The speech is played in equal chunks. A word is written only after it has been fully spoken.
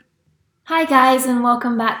Hi, guys, and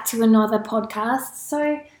welcome back to another podcast.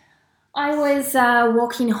 So, I was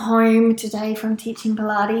walking home today from teaching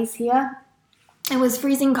Pilates here. It was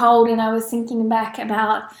freezing cold, and I was thinking back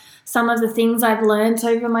about some of the things I've learned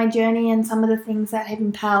over my journey and some of the things that have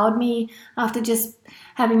empowered me after just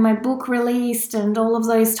having my book released and all of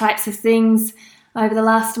those types of things. Over the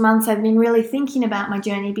last months, I've been really thinking about my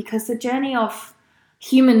journey because the journey of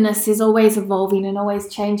humanness is always evolving and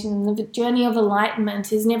always changing. And the journey of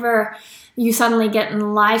enlightenment is never you suddenly get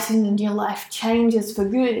enlightened and your life changes for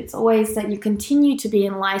good. It's always that you continue to be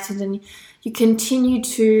enlightened and you continue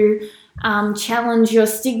to challenge your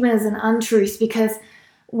stigmas and untruths, because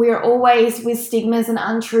we're always with stigmas and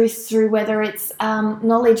untruths through whether it's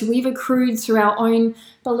knowledge we've accrued through our own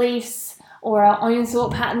beliefs or our own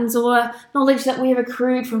thought patterns, or knowledge that we've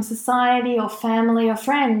accrued from society or family or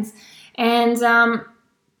friends. And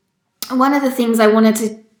one of the things I wanted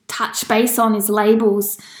to touch base on is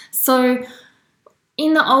labels. So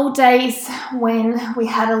in the old days, when we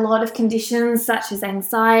had a lot of conditions such as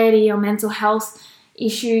anxiety or mental health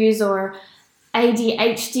issues or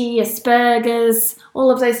ADHD, Asperger's,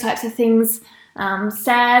 all of those types of things,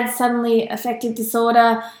 SAD, suddenly affective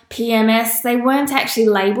disorder, PMS, they weren't actually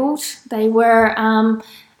labelled. They were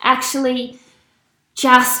actually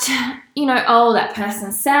just, oh, that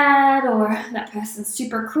person's sad or that person's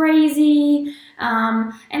super crazy.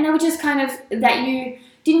 And they were just kind of that you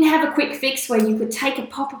didn't have a quick fix where you could take a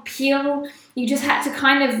pop a pill. You just had to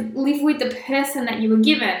kind of live with the person that you were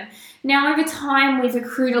given. Now, over time, we've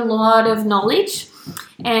accrued a lot of knowledge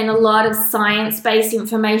and a lot of science-based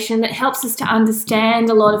information that helps us to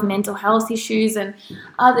understand a lot of mental health issues and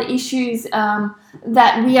other issues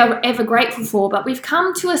that we are ever grateful for. But we've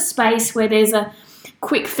come to a space where there's a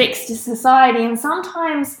quick fix to society, and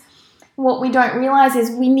sometimes what we don't realize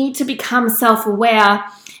is we need to become self-aware,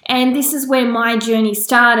 and this is where my journey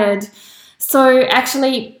started. So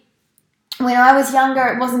actually, when I was younger,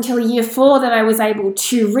 it wasn't until year 4 that I was able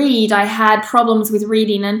to read. I had problems with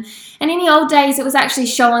reading, and in the old days, it was actually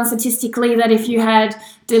shown statistically that if you had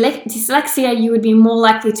dyslexia, you would be more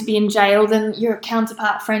likely to be in jail than your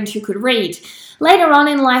counterpart friend who could read. Later on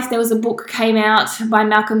in life, there was a book came out by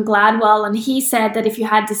Malcolm Gladwell, and he said that if you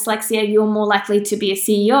had dyslexia, you were more likely to be a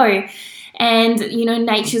CEO. And,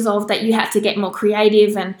 natures of that you have to get more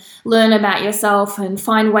creative and learn about yourself and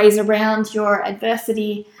find ways around your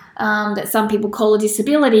adversity that some people call a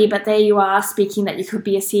disability, but there you are speaking that you could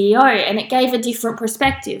be a CEO, and it gave a different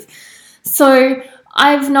perspective. So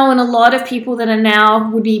I've known a lot of people that are now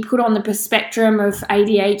would be put on the spectrum of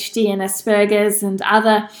ADHD and Asperger's and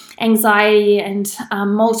other anxiety and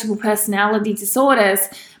multiple personality disorders,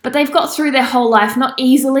 but they've got through their whole life not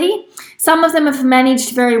easily. Some of them have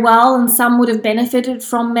managed very well, and some would have benefited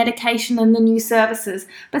from medication and the new services,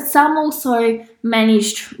 but some also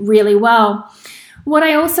managed really well. What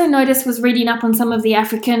I also noticed was reading up on some of the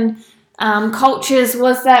African cultures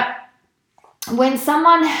was that when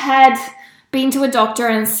someone had been to a doctor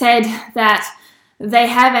and said that they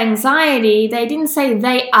have anxiety, they didn't say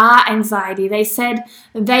they are anxiety. They said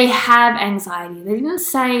they have anxiety. They didn't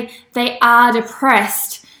say they are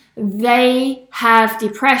depressed. They have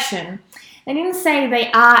depression. They didn't say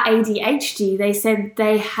they are ADHD. They said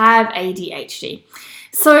they have ADHD.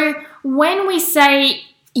 So when we say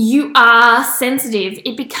you are sensitive,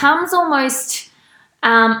 it becomes almost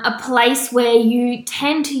a place where you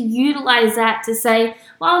tend to utilize that to say,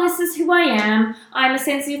 well, this is who I am. I'm a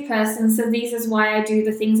sensitive person, so this is why I do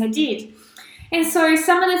the things I did. And so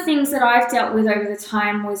some of the things that I've dealt with over the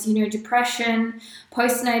time was, depression,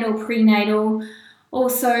 postnatal, prenatal,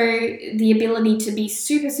 also the ability to be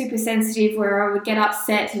super, super sensitive where I would get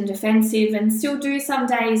upset and defensive, and still do some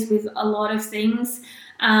days with a lot of things.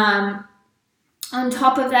 On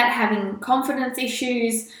top of that, having confidence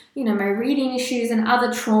issues, my reading issues and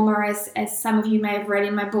other trauma, as some of you may have read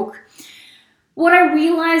in my book. What I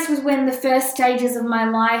realized was when the first stages of my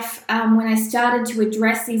life, when I started to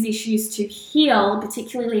address these issues to heal,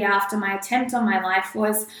 particularly after my attempt on my life,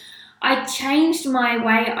 was I changed my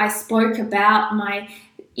way I spoke about my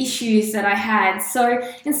issues that I had. So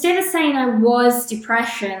instead of saying I was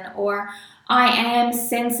depression or I am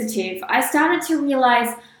sensitive, I started to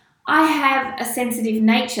realize I have a sensitive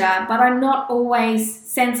nature, but I'm not always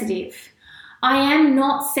sensitive. I am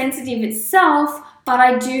not sensitive itself, but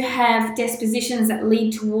I do have dispositions that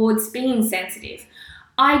lead towards being sensitive.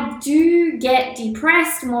 I do get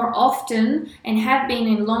depressed more often and have been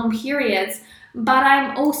in long periods, but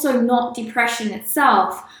I'm also not depression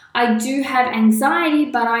itself. I do have anxiety,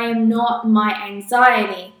 but I am not my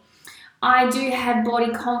anxiety. I do have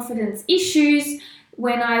body confidence issues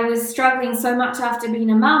when I was struggling so much after being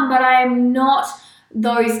a mum, but I am not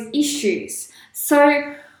those issues.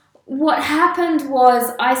 So what happened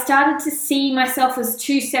was I started to see myself as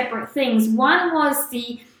two separate things. One was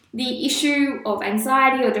the issue of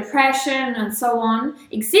anxiety or depression and so on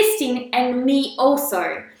existing, and me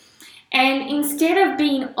also. And instead of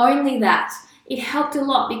being only that, it helped a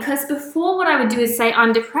lot, because before what I would do is say,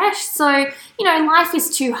 I'm depressed, so, life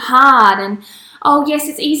is too hard. And, oh, yes,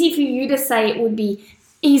 it's easy for you to say it would be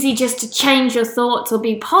easy just to change your thoughts or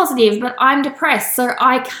be positive, but I'm depressed, so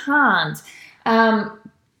I can't.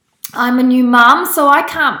 I'm a new mum, so I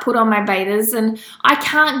can't put on my betas and I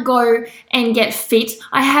can't go and get fit.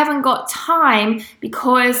 I haven't got time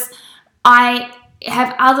because I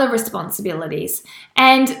have other responsibilities.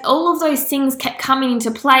 And all of those things kept coming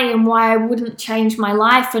into play, and why I wouldn't change my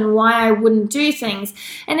life and why I wouldn't do things.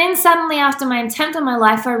 And then suddenly, after my attempt on my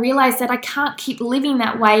life, I realized that I can't keep living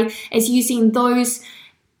that way, as using those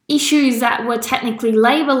issues that were technically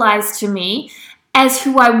labelized to me as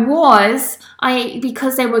who I was.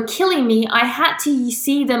 Because they were killing me, I had to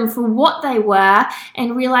see them for what they were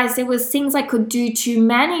and realize there was things I could do to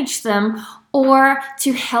manage them or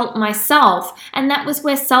to help myself. And that was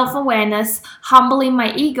where self-awareness, humbling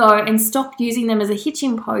my ego, and stop using them as a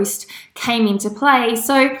hitching post came into play.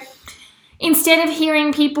 So instead of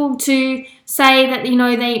hearing people to say that,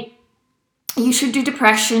 you should do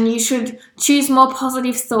depression, you should choose more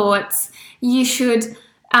positive thoughts, you should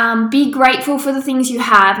be grateful for the things you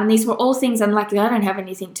have, and these were all things I'm like, I don't have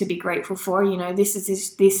anything to be grateful for. This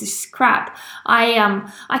is crap.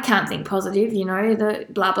 I can't think positive. The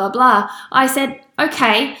blah blah blah. I said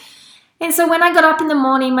okay, and so when I got up in the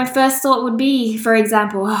morning, my first thought would be, for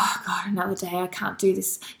example, oh God, another day. I can't do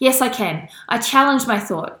this. Yes, I can. I challenged my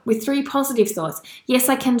thought with 3 positive thoughts. Yes,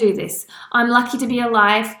 I can do this. I'm lucky to be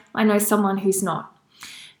alive. I know someone who's not,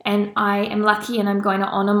 and I am lucky, and I'm going to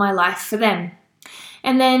honor my life for them.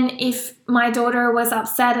 And then if my daughter was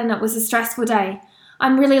upset and it was a stressful day,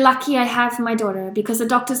 I'm really lucky I have my daughter, because the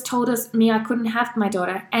doctors told me I couldn't have my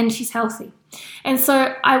daughter and she's healthy. And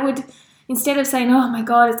so I would, instead of saying, oh my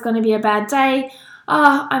God, it's going to be a bad day,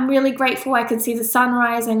 I'm really grateful I could see the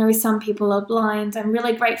sunrise. I know some people are blind. I'm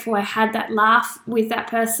really grateful I had that laugh with that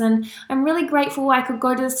person. I'm really grateful I could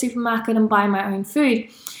go to the supermarket and buy my own food.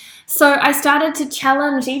 So I started to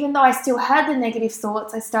challenge, even though I still had the negative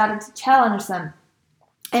thoughts, I started to challenge them.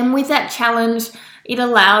 And with that challenge, it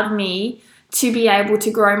allowed me to be able to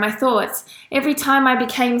grow my thoughts. Every time I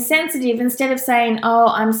became sensitive, instead of saying, oh,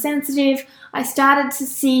 I'm sensitive, I started to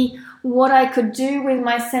see what I could do with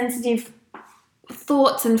my sensitive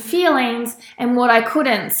thoughts and feelings and what I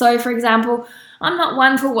couldn't. So, for example, I'm not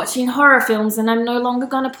one for watching horror films, and I'm no longer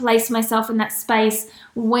going to place myself in that space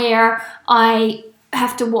where I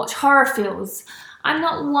have to watch horror films. I'm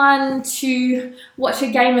not one to watch a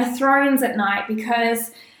Game of Thrones at night,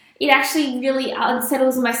 because it actually really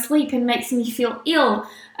unsettles my sleep and makes me feel ill.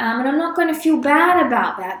 And I'm not going to feel bad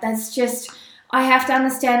about that. That's just, I have to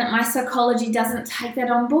understand that my psychology doesn't take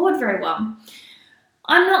that on board very well.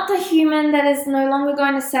 I'm not the human that is no longer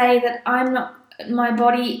going to say that my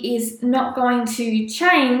body is not going to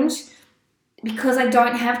change because I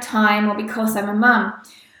don't have time or because I'm a mum.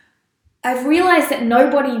 I've realized that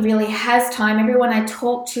nobody really has time. Everyone I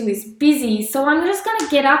talk to is busy. So I'm just going to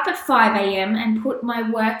get up at 5 a.m. and put my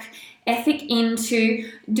work ethic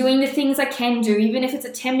into doing the things I can do, even if it's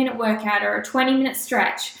a 10-minute workout or a 20-minute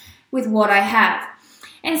stretch with what I have.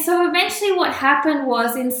 And so eventually what happened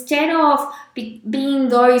was, instead of being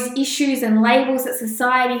those issues and labels that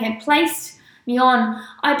society had placed me on,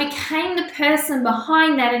 I became the person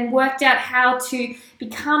behind that and worked out how to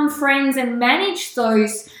become friends and manage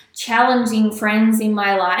those challenging friends in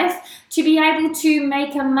my life to be able to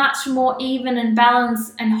make a much more even and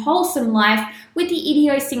balanced and wholesome life with the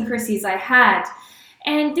idiosyncrasies I had.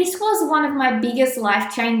 And this was one of my biggest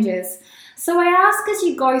life changes. So I ask, as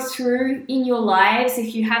you go through in your lives,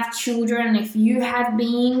 if you have children, if you have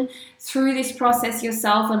been through this process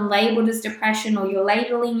yourself and labeled as depression, or you're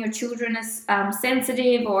labeling your children as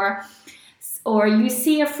sensitive, or you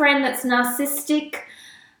see a friend that's narcissistic,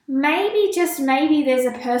 maybe, just maybe, there's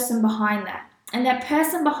a person behind that. And that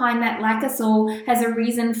person behind that, like us all, has a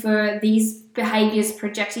reason for these behaviors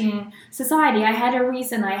projecting in society. I had a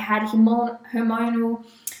reason. I had hormonal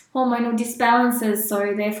disbalances,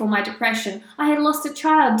 so therefore my depression. I had lost a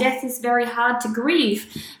child. Death is very hard to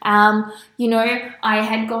grieve. I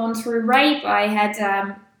had gone through rape. I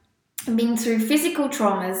had been through physical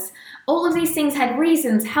traumas. All of these things had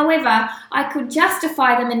reasons. However, I could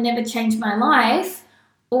justify them and never change my life,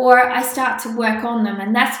 or I start to work on them.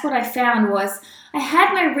 And that's what I found was I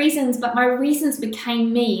had my reasons, but my reasons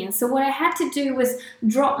became me. And so what I had to do was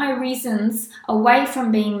drop my reasons away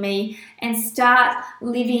from being me and start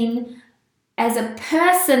living as a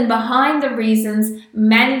person behind the reasons,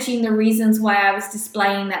 managing the reasons why I was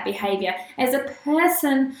displaying that behavior. As a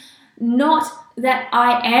person, not that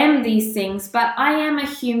I am these things, but I am a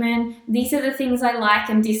human. These are the things I like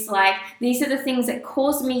and dislike. These are the things that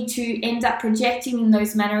cause me to end up projecting in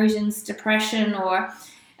those mannerisms, depression or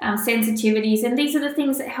sensitivities. And these are the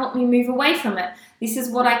things that help me move away from it. This is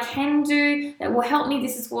what I can do that will help me.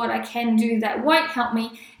 This is what I can do that won't help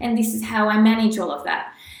me. And this is how I manage all of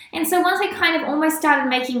that. And so once I kind of almost started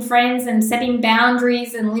making friends and setting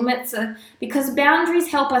boundaries and limits, because boundaries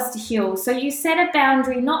help us to heal. So you set a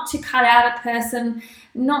boundary not to cut out a person,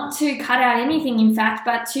 not to cut out anything in fact,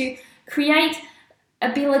 but to create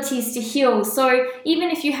abilities to heal. So even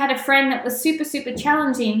if you had a friend that was super, super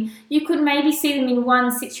challenging, you could maybe see them in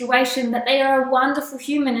one situation that they are a wonderful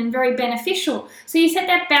human and very beneficial. So you set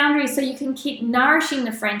that boundary so you can keep nourishing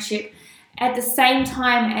the friendship at the same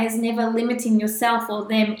time as never limiting yourself or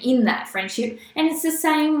them in that friendship. And it's the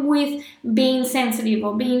same with being sensitive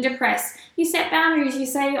or being depressed. You set boundaries. You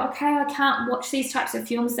say, okay, I can't watch these types of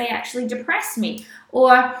films. They actually depress me.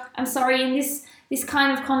 Or, I'm sorry, in this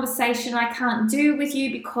kind of conversation I can't do with you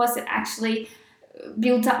because it actually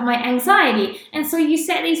builds up my anxiety. And so you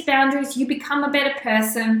set these boundaries, you become a better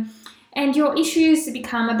person, and your issues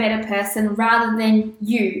become a better person rather than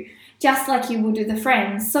you, just like you would with a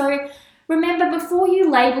friend. So remember, before you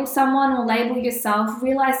label someone or label yourself,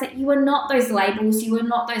 realize that you are not those labels, you are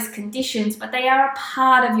not those conditions, but they are a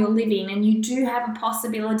part of your living, and you do have a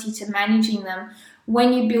possibility to managing them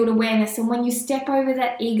when you build awareness and when you step over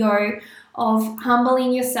that ego of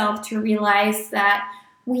humbling yourself to realize that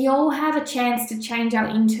we all have a chance to change our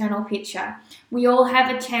internal picture. We all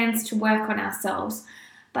have a chance to work on ourselves,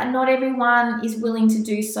 but not everyone is willing to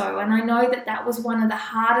do so. And I know that that was one of the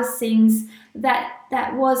hardest things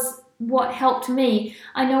that was what helped me.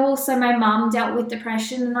 I know also my mum dealt with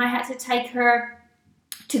depression, and I had to take her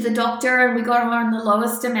to the doctor, and we got her on the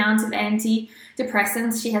lowest amount of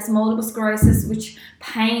antidepressants. She has multiple sclerosis, which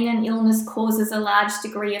pain and illness causes a large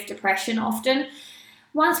degree of depression often.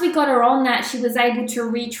 Once we got her on that, she was able to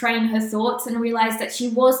retrain her thoughts and realize that she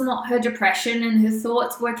was not her depression, and her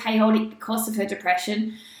thoughts were chaotic because of her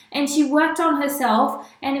depression. And she worked on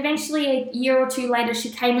herself, and eventually a year or two later she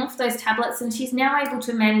came off those tablets, and she's now able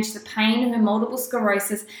to manage the pain, her multiple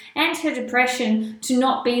sclerosis and her depression, to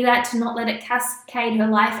not be that, to not let it cascade her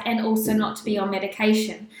life, and also not to be on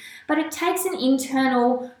medication. But it takes an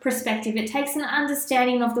internal perspective. It takes an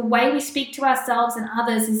understanding of the way we speak to ourselves and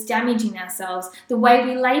others is damaging ourselves. The way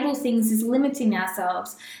we label things is limiting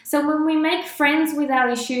ourselves. So when we make friends with our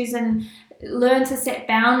issues and learn to set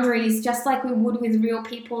boundaries just like we would with real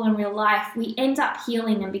people in real life, we end up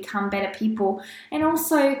healing and become better people, and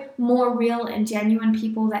also more real and genuine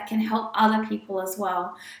people that can help other people as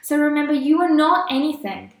well. So remember, you are not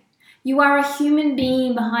anything. You are a human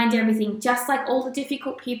being behind everything, just like all the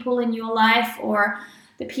difficult people in your life or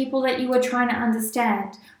the people that you are trying to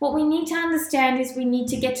understand. What we need to understand is we need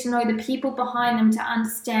to get to know the people behind them to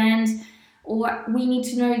understand, or we need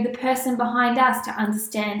to know the person behind us to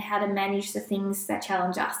understand how to manage the things that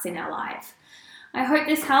challenge us in our life. I hope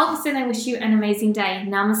this helps, and I wish you an amazing day.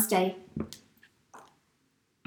 Namaste.